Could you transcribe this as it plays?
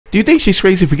Do you think she's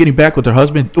crazy for getting back with her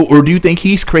husband, or do you think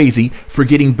he's crazy for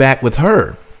getting back with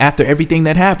her after everything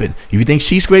that happened? If you think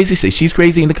she's crazy, say she's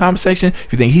crazy in the comment section.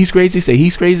 If you think he's crazy, say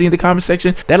he's crazy in the comment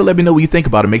section. That'll let me know what you think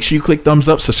about it. Make sure you click thumbs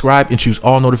up, subscribe, and choose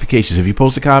all notifications. If you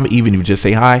post a comment, even if you just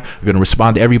say hi, I'm going to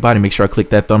respond to everybody. Make sure I click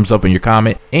that thumbs up in your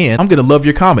comment, and I'm going to love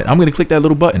your comment. I'm going to click that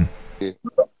little button. We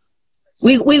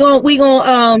got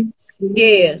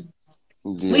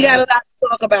a lot to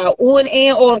talk about on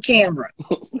and on camera.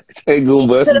 Hey,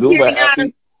 Goomba, to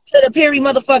the Perry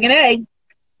motherfucking A.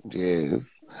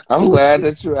 Yes, I'm glad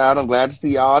that you're out. I'm glad to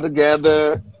see y'all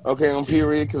together. Okay, on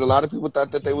period, because a lot of people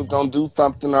thought that they was gonna do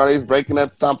something or they was breaking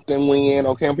up something. When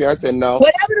okay, on period, I said no.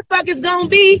 Whatever the fuck is gonna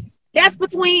be, that's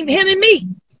between him and me.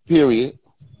 Period.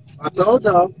 I told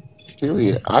y'all.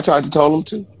 Period. I tried to tell him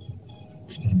too.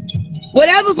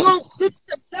 Whatever's going.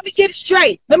 Let me get it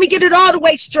straight. Let me get it all the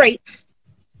way straight,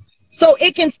 so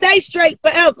it can stay straight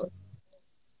forever.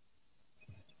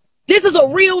 This is a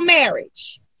real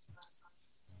marriage.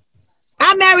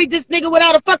 I married this nigga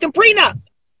without a fucking prenup.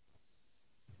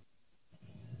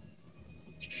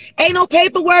 Ain't no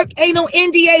paperwork, ain't no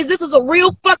NDAs. This is a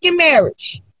real fucking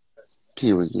marriage.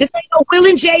 Period. This ain't no Will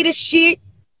and Jada shit.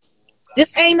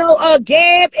 This ain't no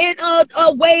Gab and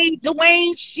Wade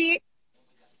Dwayne shit.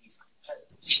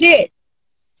 Shit.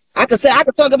 I could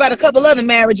talk about a couple other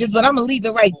marriages, but I'm gonna leave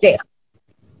it right there.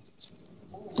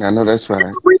 I know that's right.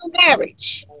 It's a real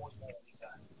marriage.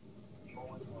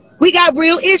 We got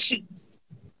real issues.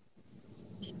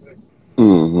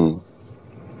 Mm-hmm.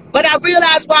 But I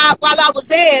realized while I was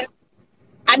there,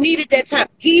 I needed that time.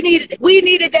 We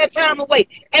needed that time away.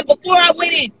 And before I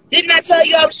went in, didn't I tell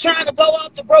you I was trying to go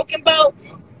off the broken boat?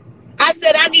 I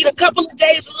said I need a couple of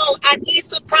days alone. I need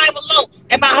some time alone.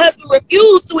 And my husband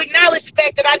refused to acknowledge the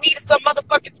fact that I needed some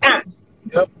motherfucking time.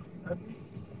 Yep.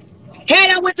 Had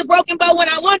I went to Broken Bow when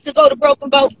I wanted to go to Broken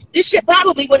Bow, this shit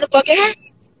probably wouldn't have fucking happened.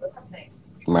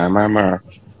 My.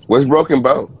 What's Broken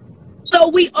Bow? So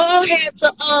we all had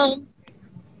to,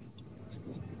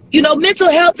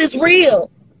 mental health is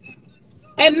real.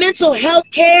 And mental health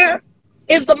care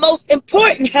is the most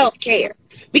important health care.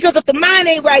 Because if the mind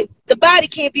ain't right, the body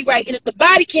can't be right. And if the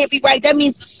body can't be right, that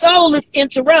means the soul is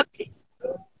interrupted.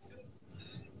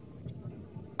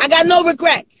 I got no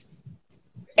regrets.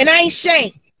 And I ain't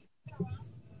ashamed.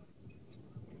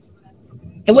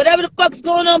 And whatever the fuck's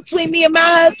going on between me and my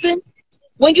husband,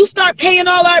 when you start paying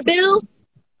all our bills,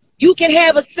 you can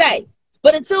have a say.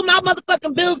 But until my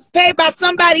motherfucking bills is paid by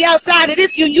somebody outside of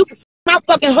this, you can see my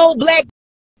fucking whole black.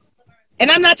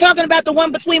 And I'm not talking about the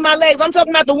one between my legs. I'm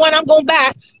talking about the one I'm going to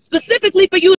buy specifically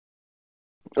for you.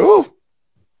 Ooh.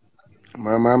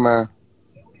 My.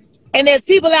 And there's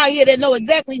people out here that know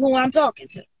exactly who I'm talking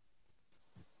to.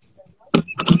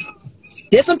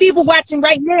 There's some people watching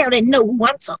right now that know who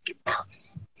I'm talking about.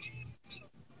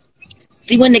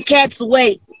 See, when the cat's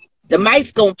away, the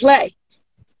mice gonna play.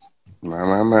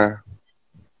 My.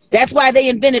 That's why they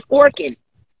invented Orkin,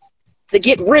 to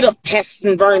get rid of pests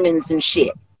and vermins and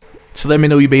shit. So let me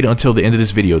know you made it until the end of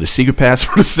this video. The secret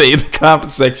password to say in the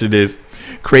comment section is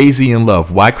crazy in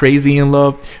love. Why crazy in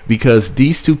love? Because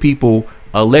these two people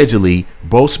allegedly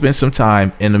both spent some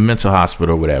time in the mental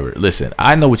hospital or whatever. Listen,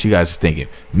 I know what you guys are thinking.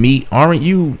 Me, aren't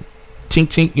you tink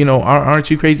tink,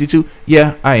 aren't you crazy too?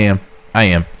 Yeah, I am.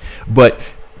 But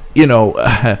and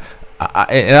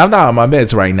I'm not on my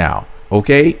meds right now.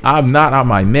 Okay, I'm not on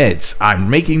my meds. I'm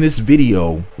making this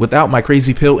video without my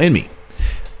crazy pill in me.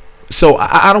 So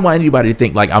I don't want anybody to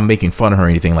think like I'm making fun of her or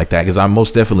anything like that, because I'm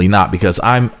most definitely not, because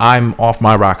I'm off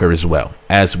my rocker as well.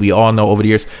 As we all know over the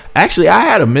years, actually I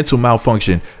had a mental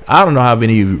malfunction. I don't know how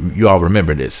many of you all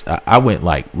remember this. I went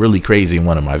like really crazy in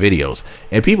one of my videos,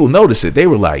 and people noticed it. They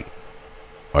were like,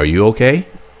 "Are you okay?"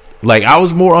 Like, I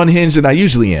was more unhinged than I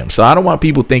usually am. So I don't want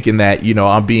people thinking that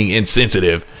I'm being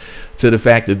insensitive to the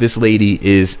fact that this lady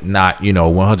is not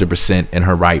 100% in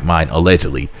her right mind,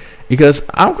 allegedly, because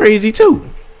I'm crazy too.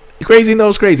 Crazy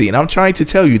knows crazy, and I'm trying to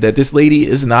tell you that this lady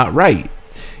is not right.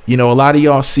 A lot of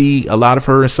y'all see a lot of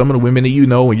her and some of the women that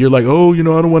and you're like, oh, I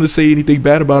don't want to say anything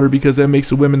bad about her because that makes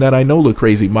the women that I know look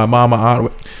crazy. My mama,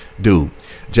 aunt. Dude,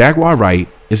 Jaguar Wright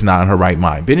is not in her right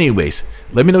mind. But anyways,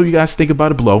 let me know what you guys think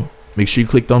about it below. Make sure you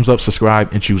click thumbs up,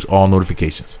 subscribe, and choose all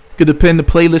notifications. You can pin the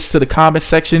playlist to the comment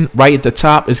section right at the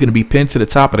top. It's going to be pinned to the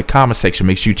top of the comment section.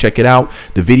 Make sure you check it out.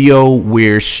 The video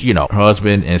where her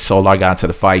husband and Solar got into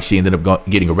the fight, she ended up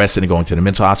getting arrested and going to the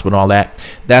mental hospital and all that.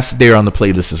 That's there on the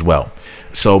playlist as well.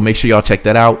 So make sure y'all check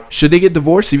that out. Should they get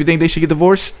divorced? If you think they should get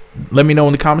divorced, let me know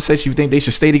in the comment section. If you think they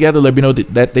should stay together, let me know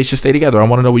that they should stay together. I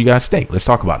want to know what you guys think. Let's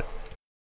talk about it.